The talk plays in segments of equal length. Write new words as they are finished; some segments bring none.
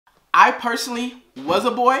I personally was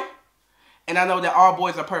a boy, and I know that all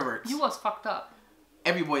boys are perverts. You was fucked up.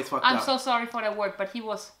 Every boy is fucked up. I'm so sorry for that word, but he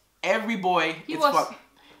was. Every boy is fucked.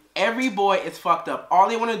 Every boy is fucked up. All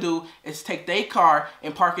they want to do is take their car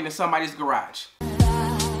and park it in somebody's garage.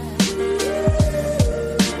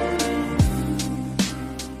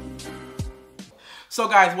 So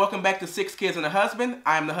guys, welcome back to 6 Kids and a Husband.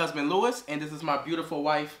 I'm the husband, Lewis, and this is my beautiful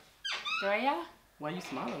wife, Andrea. Why are you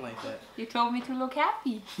smiling like that? You told me to look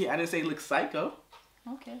happy. Yeah, I didn't say look psycho.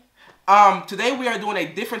 Okay. Today we are doing a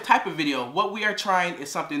different type of video. What we are trying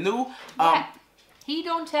is something new. Yeah. He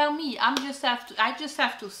don't tell me. I just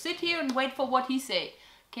have to sit here and wait for what he say.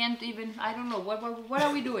 Can't even. I don't know. What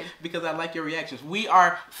are we doing? Because I like your reactions. We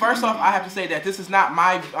are. First off, I have to say that this is not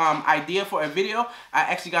my idea for a video. I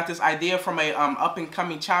actually got this idea from a up and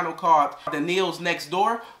coming channel called the Neals Next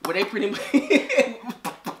Door, where they pretty much.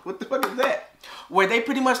 What the fuck is that? Where they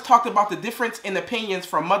pretty much talked about the difference in opinions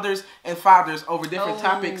from mothers and fathers over different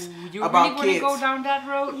topics about kids. You really want to go down that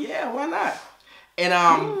road? Yeah, why not? And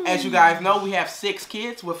as you guys know, we have 6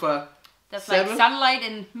 kids with a that's like sunlight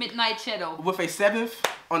and midnight shadow. With a 7th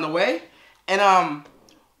on the way. And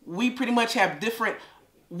we pretty much have different.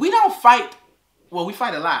 We don't fight. Well, we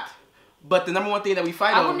fight a lot. But the number one thing that we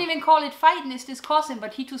fight over. I wouldn't even call it fighting, it's discussing,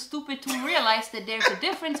 but he too stupid to realize that there's a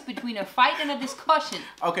difference between a fight and a discussion.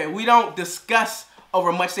 Okay, we don't discuss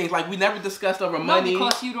over much things. Like, we never discussed over money. No,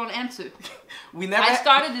 because you don't answer. We never. I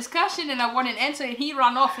start a discussion and I want an answer and he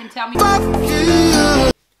run off and tell me.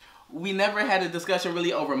 We never had a discussion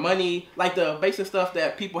really over money. Like the basic stuff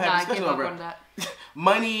that people have discussion over. I gave up on that.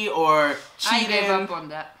 Money or cheating. I gave up on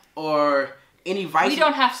that. Or any vice. We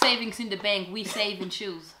don't have savings in the bank. We save in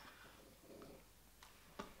shoes.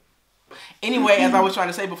 Anyway, as I was trying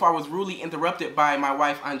to say before I was rudely interrupted by my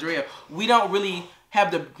wife, Andrea, we don't really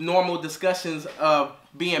have the normal discussions of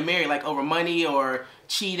being married, like over money or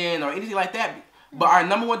cheating or anything like that. But our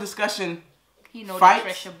number one discussion You know the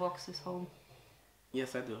treasure box is home.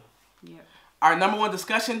 Yes, I do. Yeah. Our number one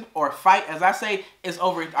discussion or fight, as I say, is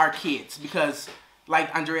over our kids. Because,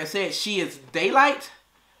 like Andrea said, she is daylight.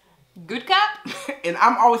 Good cop? And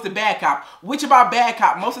I'm always the bad cop. Which about bad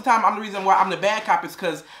cop? Most of the time, I'm the reason why I'm the bad cop is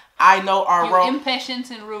because I know our role. You're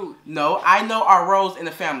impatient and rude. No, I know our roles in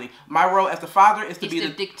the family. My role as the father is to be the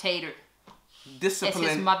dictator. Discipline.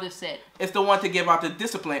 As his mother said. It's the one to give out the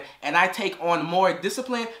discipline. And I take on more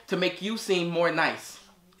discipline to make you seem more nice.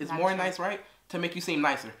 It's more nice, right? To make you seem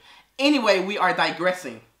nicer. Anyway, we are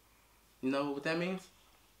digressing. You know what that means?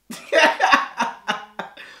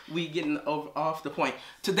 We getting off the point.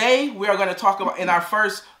 Today, we are going to talk about, in our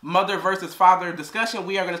first mother versus father discussion,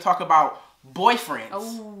 we are going to talk about boyfriends.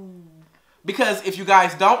 Oh. Because if you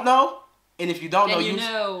guys don't know, and if you don't know, you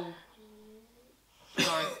know.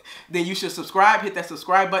 Sorry. Then you should subscribe. Hit that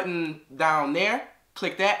subscribe button down there.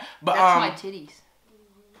 Click that. But that's my titties.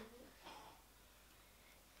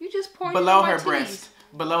 You just pointed below at my her titties. breast.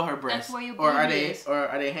 Below her breast. That's where your or are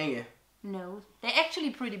they hanging? No, they're actually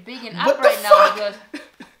pretty big and up right now because.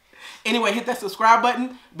 Anyway, hit that subscribe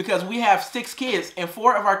button because we have 6 kids and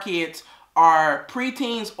 4 of our kids are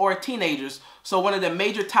preteens or teenagers. So one of the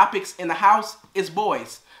major topics in the house is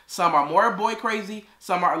boys. Some are more boy crazy.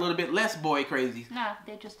 Some are a little bit less boy crazy. Nah,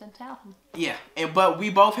 they just don't tell them. Yeah, but we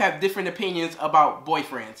both have different opinions about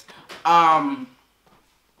boyfriends. I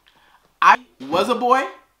was a boy,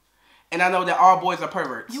 and I know that all boys are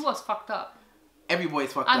perverts. You was fucked up. Every boy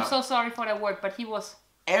is fucked up. I'm so sorry for that word, but he was.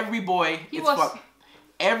 Every boy is fucked.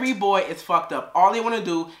 Every boy is fucked up. All they want to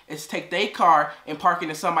do is take their car and park it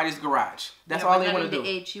in somebody's garage. That's all they want to do. The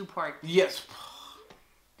age you park. Yes.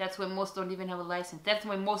 That's when most don't even have a license. That's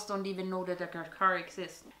when most don't even know that a car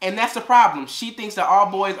exists. And that's the problem. She thinks that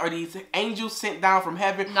all boys are these angels sent down from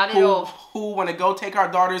heaven. Not at all. Who want to go take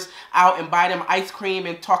our daughters out and buy them ice cream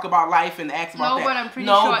and talk about life and ask about that. No, but I'm pretty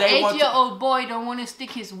sure an 8-year-old boy don't want to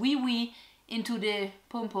stick his wee-wee into the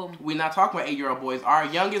pum-pum. We're not talking about 8-year-old boys. Our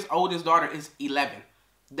oldest daughter is 11.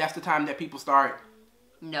 That's the time that people start.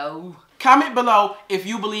 No. Comment below if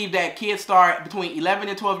you believe that kids start between 11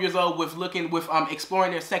 and 12 years old with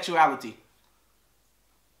exploring their sexuality.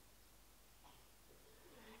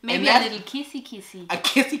 Maybe a little kissy. A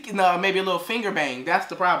kissy, no, maybe a little finger bang. That's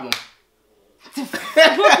the problem. What's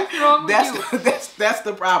wrong with you? That's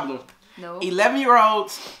the problem. No.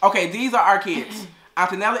 11-year-olds. Okay, these are our kids.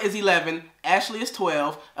 Antonella is 11, Ashley is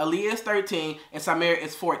 12, Aaliyah is 13, and Samira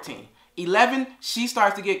is 14. 11, she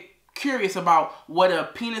starts to get curious about what a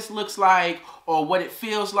penis looks like or what it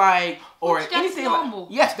feels like or anything normal.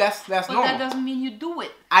 Like. Yes, that's normal. But that doesn't mean you do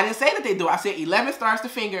it. I didn't say that they do. I said 11 starts to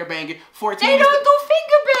finger banging. 14. They don't do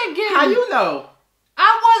finger banging. How you know?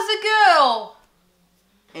 I was a girl.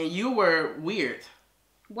 And you were weird.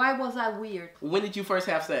 Why was I weird? When did you first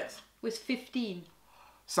have sex? Was 15.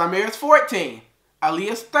 Samir's 14.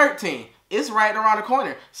 Aaliyah's 13. It's right around the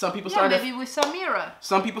corner. Some people start maybe with Samira.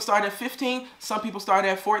 Some people start at 15. Some people start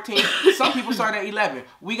at 14. Some people start at 11.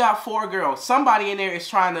 We got 4 girls. Somebody in there is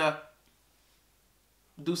trying to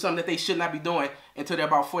do something that they should not be doing until they're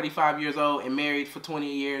about 45 years old and married for 20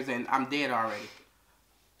 years, and I'm dead already.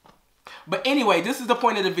 But anyway, this is the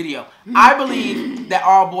point of the video. I believe that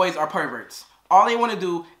all boys are perverts. All they want to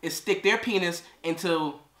do is stick their penis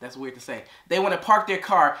into, that's weird to say, they want to park their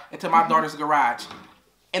car into my daughter's garage.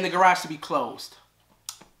 And the garage to be closed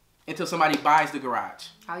until somebody buys the garage.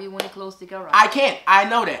 How you want to close the garage? I can't. I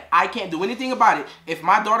know that. I can't do anything about it. If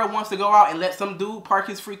my daughter wants to go out and let some dude park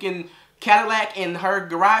his freaking Cadillac in her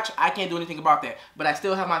garage, I can't do anything about that. But I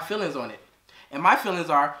still have my feelings on it. And my feelings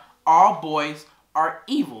are all boys are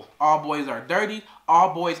evil. All boys are dirty.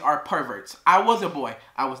 All boys are perverts. I was a boy.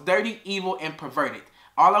 I was dirty, evil, and perverted.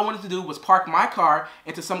 All I wanted to do was park my car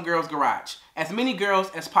into some girl's garage. As many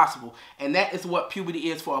girls as possible. And that is what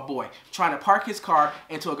puberty is for a boy. Trying to park his car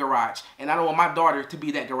into a garage. And I don't want my daughter to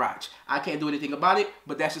be that garage. I can't do anything about it,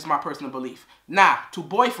 but that's just my personal belief. Now, to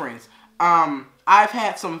boyfriends. I've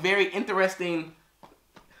had some very interesting...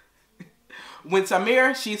 When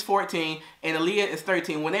Samir, she's 14, and Aaliyah is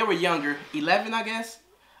 13. When they were younger, 11 I guess,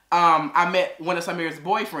 I met one of Samir's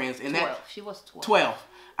boyfriends. And 12. She was 12. 12.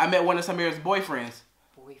 I met one of Samir's boyfriends.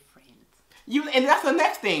 And that's the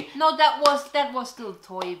next thing. No, that was still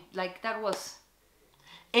toy. Like that was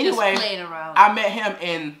anyway, just playing around. I met him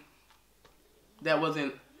and that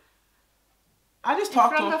wasn't. I just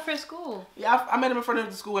talked to him. In front of her school. Yeah, I met him in front of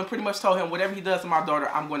the school and pretty much told him whatever he does to my daughter,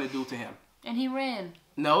 I'm going to do to him. And he ran.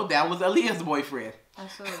 No, that was Aaliyah's boyfriend. I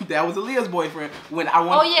saw it. That was Aaliyah's boyfriend when I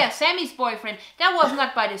wanted. Oh yeah, Sammy's boyfriend. That was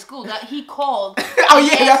not by the school. That he called. Oh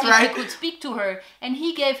yeah, that's right. He could speak to her, and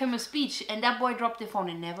he gave him a speech, and that boy dropped the phone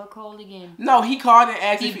and never called again. No, he called and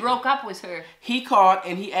asked. He broke up with her. He called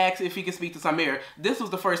and he asked if he could speak to Samir. This was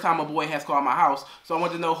the first time a boy has called my house, so I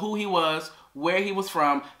wanted to know who he was, where he was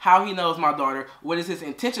from, how he knows my daughter, what is his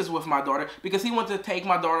intentions with my daughter, because he wanted to take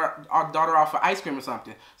my daughter, our daughter out for ice cream or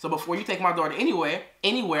something. So before you take my daughter anywhere,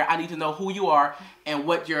 I need to know who you are and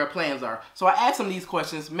what your plans are. So I asked him these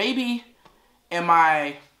questions. Maybe in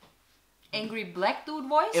my angry black dude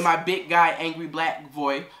voice? In my big guy, angry black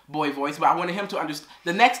boy voice, but I wanted him to understand.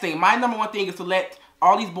 The next thing, my number one thing is to let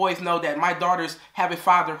all these boys know that my daughters have a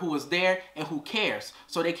father who is there and who cares.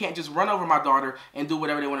 So they can't just run over my daughter and do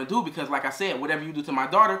whatever they want to do because, like I said, whatever you do to my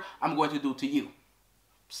daughter, I'm going to do to you.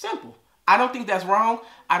 Simple. I don't think that's wrong.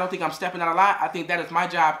 I don't think I'm stepping out of line. I think that is my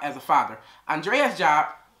job as a father. Andrea's job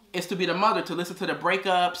is to be the mother, to listen to the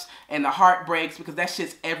breakups and the heartbreaks because that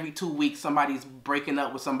shit's every 2 weeks somebody's breaking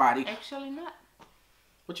up with somebody. Actually not.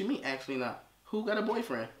 What you mean, actually not? Who got a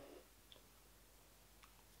boyfriend?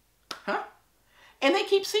 Huh? And they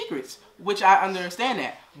keep secrets, which I understand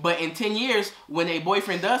that. But in 10 years, when a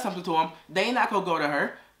boyfriend does something to them, they ain't not going to go to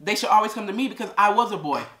her. They should always come to me because I was a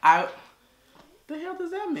boy. The hell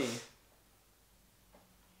does that mean?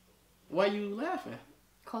 Why are you laughing?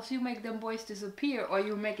 Because you make them boys disappear or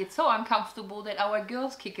you make it so uncomfortable that our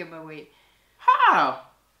girls kick him away. How?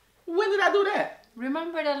 When did I do that?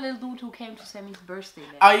 Remember that little dude who came to Sammy's birthday?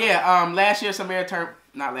 Oh, yeah. Last year, Samira turned...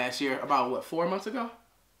 Not last year. About, what, 4 months ago?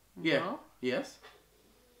 Yeah. No. Yes.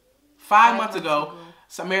 5 months ago,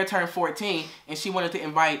 Samira turned 14, and she wanted to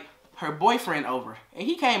invite her boyfriend over. And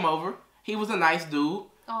he came over. He was a nice dude.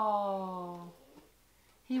 Oh.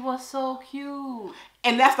 He was so cute.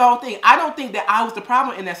 And that's the whole thing. I don't think that I was the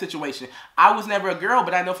problem in that situation. I was never a girl,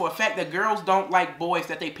 but I know for a fact that girls don't like boys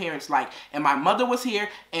that their parents like. And my mother was here,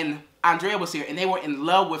 and Andrea was here, and they were in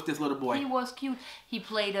love with this little boy. He was cute. He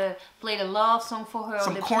played a love song for her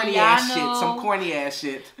on the corny piano. Ass shit. Some corny ass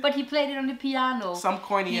shit. But he played it on the piano. Some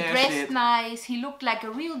corny ass shit. He dressed nice. He looked like a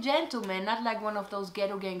real gentleman, not like one of those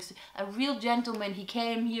ghetto gangsters. A real gentleman. He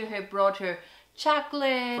came here. He brought her chocolate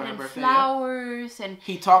and birthday, flowers, and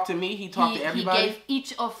he talked to me. He talked to everybody. He gave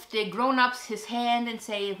each of the grown-ups his hand and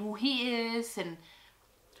say who he is, and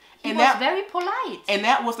he was very polite. And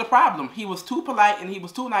that was the problem. He was too polite and he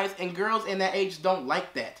was too nice, and girls in that age don't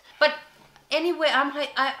like that. But anyway,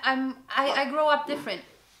 I grow up different.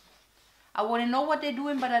 I want to know what they're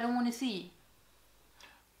doing, but I don't want to see.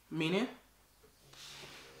 Meaning?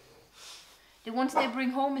 The ones they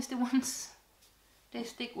bring home is the ones they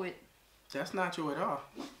stick with. That's not true at all.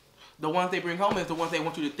 The ones they bring home is the ones they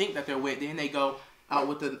want you to think that they're with. Then they go out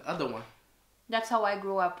with the other one. That's how I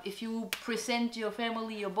grew up. If you present your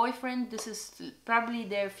family your boyfriend, this is probably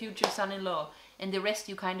their future son-in-law. And the rest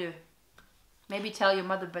you kind of maybe tell your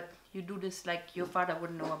mother, but you do this like your father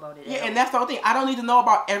wouldn't know about it. Yeah, and that's the whole thing. I don't need to know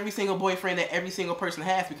about every single boyfriend that every single person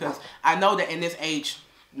has, because I know that in this age,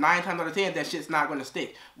 9 times out of 10, that shit's not going to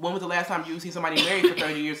stick. When was the last time you see somebody married for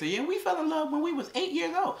 30 years? So yeah, we fell in love when we was 8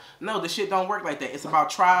 years old. No, the shit don't work like that. It's about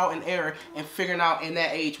trial and error and figuring out in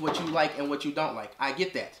that age what you like and what you don't like. I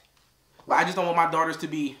get that. But I just don't want my daughters to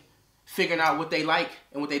be figuring out what they like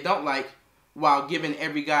and what they don't like while giving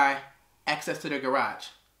every guy access to their garage.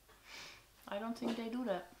 I don't think they do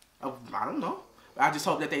that. Oh, I don't know. I just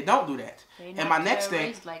hope that they don't do that. And my next thing,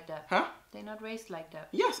 raised like that. Huh? They're not raised like that.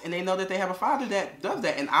 Yes, and they know that they have a father that does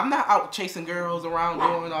that. And I'm not out chasing girls around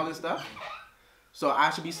doing all this stuff. So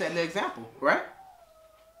I should be setting the example, right?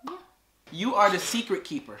 Yeah. You are the secret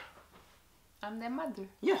keeper. I'm their mother.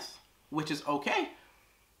 Yes, which is okay.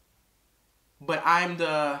 But I'm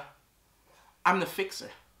the fixer.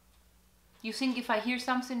 You think if I hear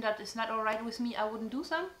something that is not alright with me, I wouldn't do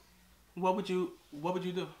something? What would you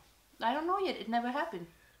do? I don't know yet. It never happened.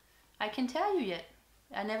 I can tell you yet.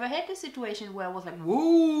 I never had this situation where I was like,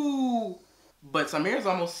 woo! But Samira's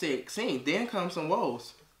almost 16. Then comes some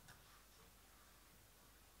woes.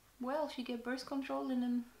 Well, she get birth control and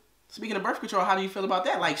then... Speaking of birth control, how do you feel about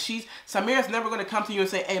that? Like, Samira's never going to come to you and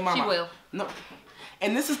say, hey, mama. She will. No.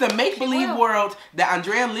 And this is the make-believe world that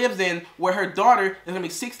Andrea lives in, where her daughter is going to be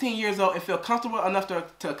 16 years old and feel comfortable enough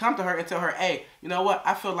to come to her and tell her, hey, you know what?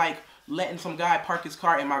 I feel like letting some guy park his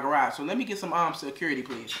car in my garage. So let me get some security,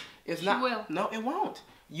 please. It's not. She will. No, it won't.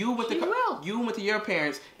 You went to your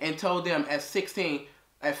parents and told them at 16,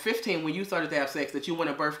 at 15, when you started to have sex, that you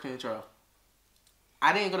wanted birth control.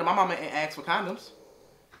 I didn't go to my mama and ask for condoms.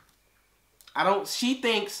 She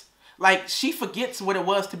thinks, like, she forgets what it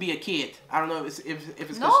was to be a kid. I don't know if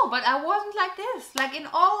it's... No, but I wasn't like this. Like, in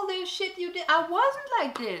all the shit you did, I wasn't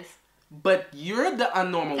like this. But you're the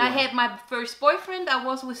unnormal one. I had my first boyfriend. I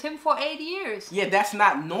was with him for 8 years. Yeah, that's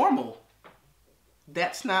not normal.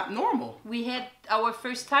 That's not normal. We had our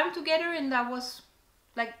first time together, and that was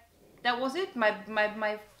it.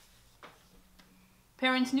 My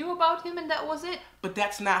parents knew about him, and that was it. But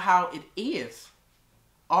that's not how it is.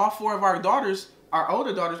 All 4 of our daughters, our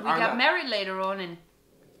older daughters, we got married later on, and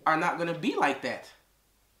are not going to be like that.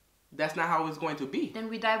 That's not how it's going to be. Then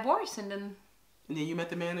we divorced, and then you met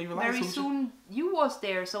the man of your life. Very soon, you was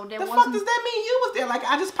there, so there wasn't... The fuck does that mean you was there? Like,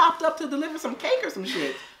 I just popped up to deliver some cake or some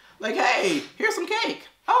shit. Like, hey, here's some cake.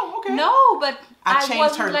 Oh, okay. No, but I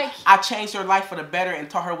changed her life for the better and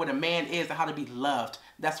taught her what a man is and how to be loved.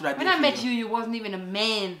 That's what I did. When I met you, you wasn't even a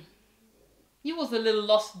man. You was a little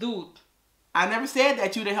lost dude. I never said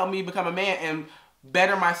that you to help me become a man and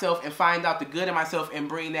better myself and find out the good in myself and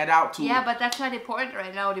bring that out to... Yeah, but that's not the point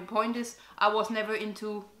right now. The point is, I was never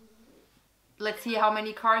into... Let's see how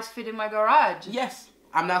many cars fit in my garage. Yes.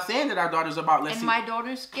 I'm not saying that our daughters are about... And my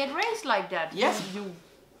daughters get raised like that. Yes.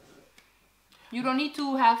 You don't need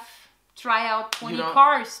to try out 20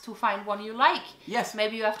 cars to find one you like. Yes.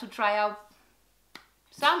 Maybe you have to try out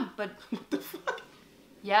some, but... What the fuck?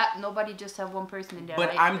 Yeah, nobody just have one person in their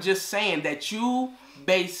life. But I'm just saying that you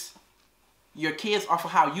base your kids off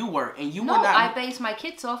of how you were. And you were not... No, I base my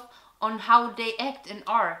kids off on how they act and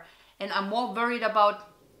are. And I'm more worried about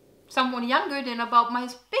someone younger than about my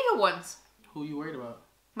bigger ones. Who are you worried about?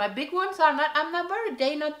 My big ones I'm not worried.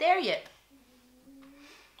 They're not there yet.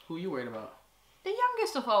 Who are you worried about? The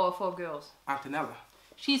youngest of our 4 girls. Antonella.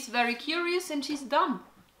 She's very curious and she's dumb.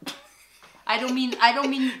 I don't mean...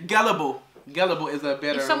 Gullible. Gullible is a better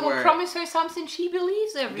word. If someone promises her something, she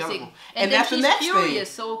believes everything. Gullible. And then that's she's the next furious,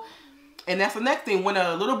 thing. so... And that's the next thing. When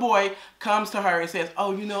a little boy comes to her and says,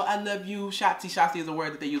 oh, you know, I love you. Shotzi. Shotzi is a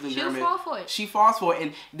word that they use in German. She'll fall for it. She falls for it.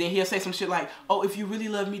 And then he'll say some shit like, oh, if you really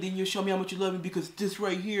love me, then you'll show me how much you love me because this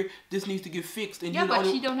right here, this needs to get fixed. And yeah, but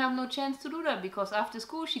she don't have no chance to do that because after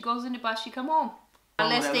school, she goes in the bus, she come home.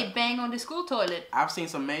 Unless they bang on the school toilet. I've done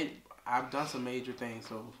some major things,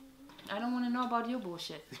 so... I don't want to know about your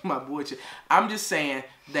bullshit. My bullshit. I'm just saying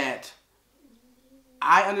that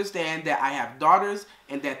I understand that I have daughters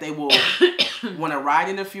and that they will want to ride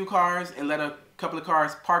in a few cars and let a couple of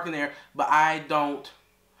cars park in there, but I don't.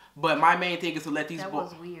 But my main thing is to let these boys...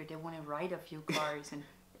 That was weird. They want to ride a few cars and...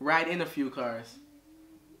 Ride in a few cars.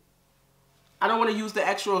 I don't want to use the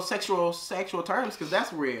actual sexual terms because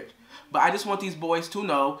that's weird. But I just want these boys to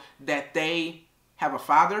know that they have a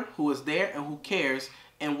father who is there and who cares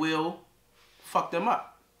and will fuck them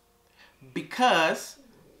up. Because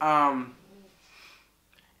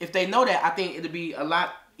if they know that, I think it'll be a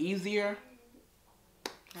lot easier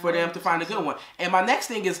for them to find a good one. And my next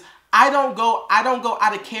thing is I don't go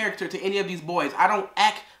out of character to any of these boys. I don't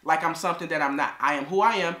act like I'm something that I'm not. I am who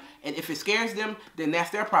I am, and if it scares them, then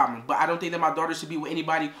that's their problem. But I don't think that my daughter should be with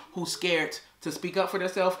anybody who's scared to speak up for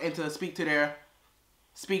themselves and to speak to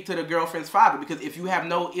the girlfriend's father. Because if you have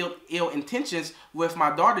no ill intentions with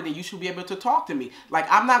my daughter, then you should be able to talk to me. Like,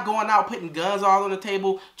 I'm not going out putting guns all on the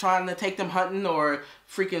table, trying to take them hunting or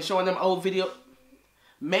freaking showing them old video.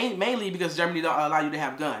 Mainly because Germany don't allow you to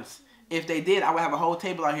have guns. If they did, I would have a whole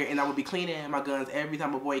table out here and I would be cleaning my guns every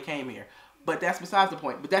time a boy came here. But that's besides the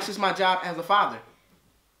point. But that's just my job as a father.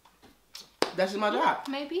 That's just my job.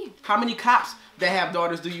 Maybe. How many cops that have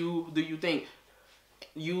daughters do you think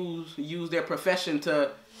use their profession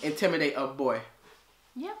to intimidate a boy?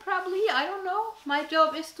 Yeah, probably. I don't know. My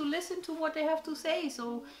job is to listen to what they have to say,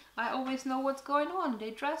 so I always know what's going on.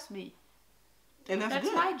 They trust me. And that's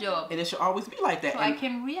good. My job. And it should always be like that. So I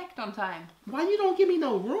can react on time. Why you don't give me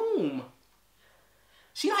no room?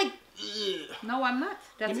 She like, ugh. No, I'm not.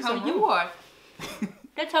 That's how you are.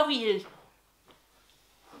 That's how he is.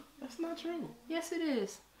 That's not true. Yes, it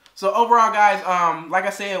is. So overall, guys, like I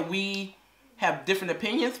said, we have different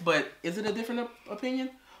opinions, but is it a different opinion?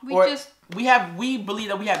 We believe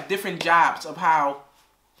that we have different jobs of how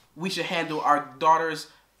we should handle our daughters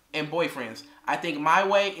and boyfriends. I think my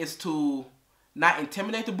way is to not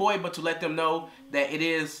intimidate the boy, but to let them know that it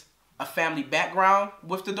is a family background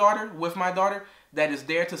with my daughter, that is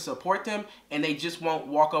there to support them, and they just won't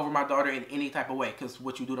walk over my daughter in any type of way. Because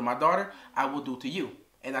what you do to my daughter, I will do to you.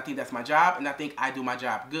 And I think that's my job, and I think I do my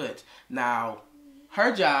job good. Now,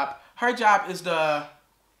 her job is the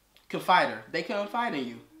confider. They confide in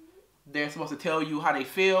you. They're supposed to tell you how they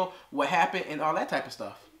feel, what happened, and all that type of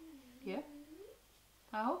stuff. Yeah,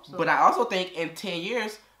 I hope so. But I also think in 10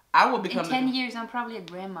 years, I will become... In 10 years, I'm probably a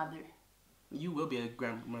grandmother. You will be a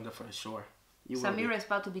grandmother for sure. Samira is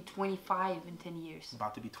about to be 25 in 10 years.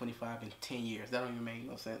 About to be 25 in 10 years. That don't even make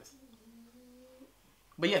no sense.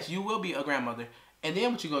 But yes, you will be a grandmother. And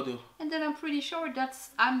then what you gonna do? And then I'm pretty sure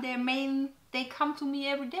I'm their main... They come to me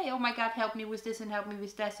every day. Oh my God, help me with this and help me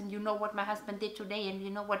with that. And you know what my husband did today. And you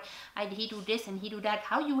know what, he do this and he do that.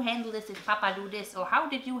 How you handle this if Papa do this? Or how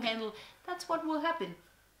did you handle... That's what will happen.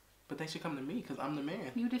 But they should come to me because I'm the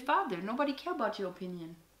man. You the father. Nobody care about your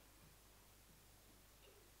opinion.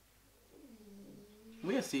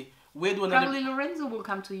 We'll see. We'll do another... Probably Lorenzo will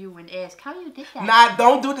come to you and ask, how you did that? Nah,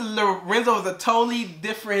 don't do the... Lorenzo is a totally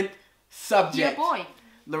different subject. Yeah, boy.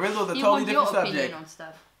 Lorenzo is a totally different subject. On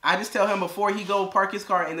stuff. I just tell him before he go park his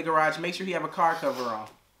car in the garage, make sure he have a car cover on.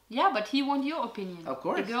 Yeah, but he want your opinion. Of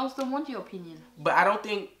course. The girls don't want your opinion. But I don't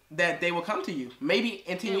think that they will come to you. Maybe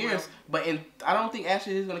in 10 years. But I don't think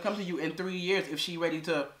Ashley is going to come to you in 3 years if she ready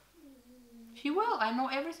to... She will. I know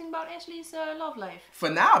everything about Ashley's love life. For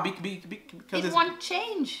now, because it won't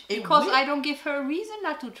change. Because I don't give her a reason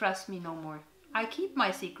not to trust me no more. I keep my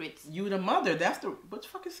secrets. You the mother. That's the... What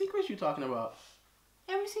fucking secrets you talking about?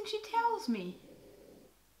 Everything she tells me.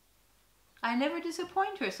 I never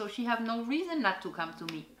disappoint her, so she have no reason not to come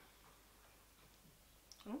to me.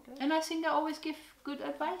 Okay. And I think I always give good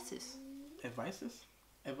advices. Advices?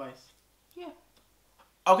 Advice. Yeah.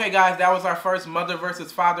 Okay, guys, that was our first mother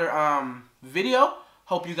versus father video.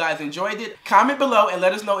 Hope you guys enjoyed it. Comment below and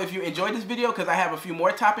let us know if you enjoyed this video, because I have a few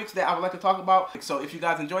more topics that I would like to talk about. So if you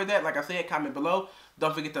guys enjoyed that, like I said, comment below.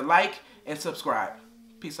 Don't forget to like and subscribe.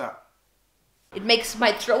 Peace out. It makes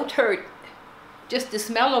my throat hurt. Just the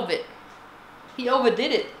smell of it. He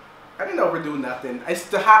overdid it. I didn't overdo nothing. It's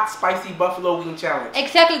the hot, spicy buffalo wing challenge.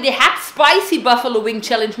 Exactly, the hot, spicy buffalo wing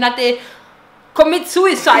challenge, not the commit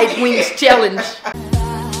suicide wings challenge.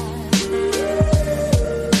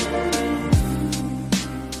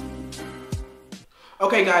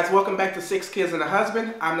 Okay guys, welcome back to 6 Kids and a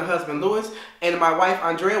Husband. I'm the husband, Louis, and my wife,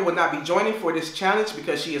 Andrea, will not be joining for this challenge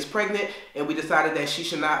because she is pregnant, and we decided that she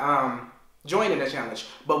should not join in the challenge.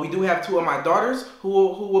 But we do have 2 of my daughters who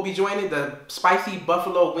will be joining the spicy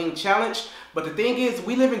buffalo wing challenge. But the thing is,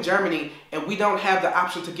 we live in Germany and we don't have the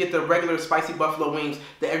option to get the regular spicy buffalo wings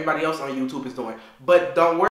that everybody else on YouTube is doing. But don't worry.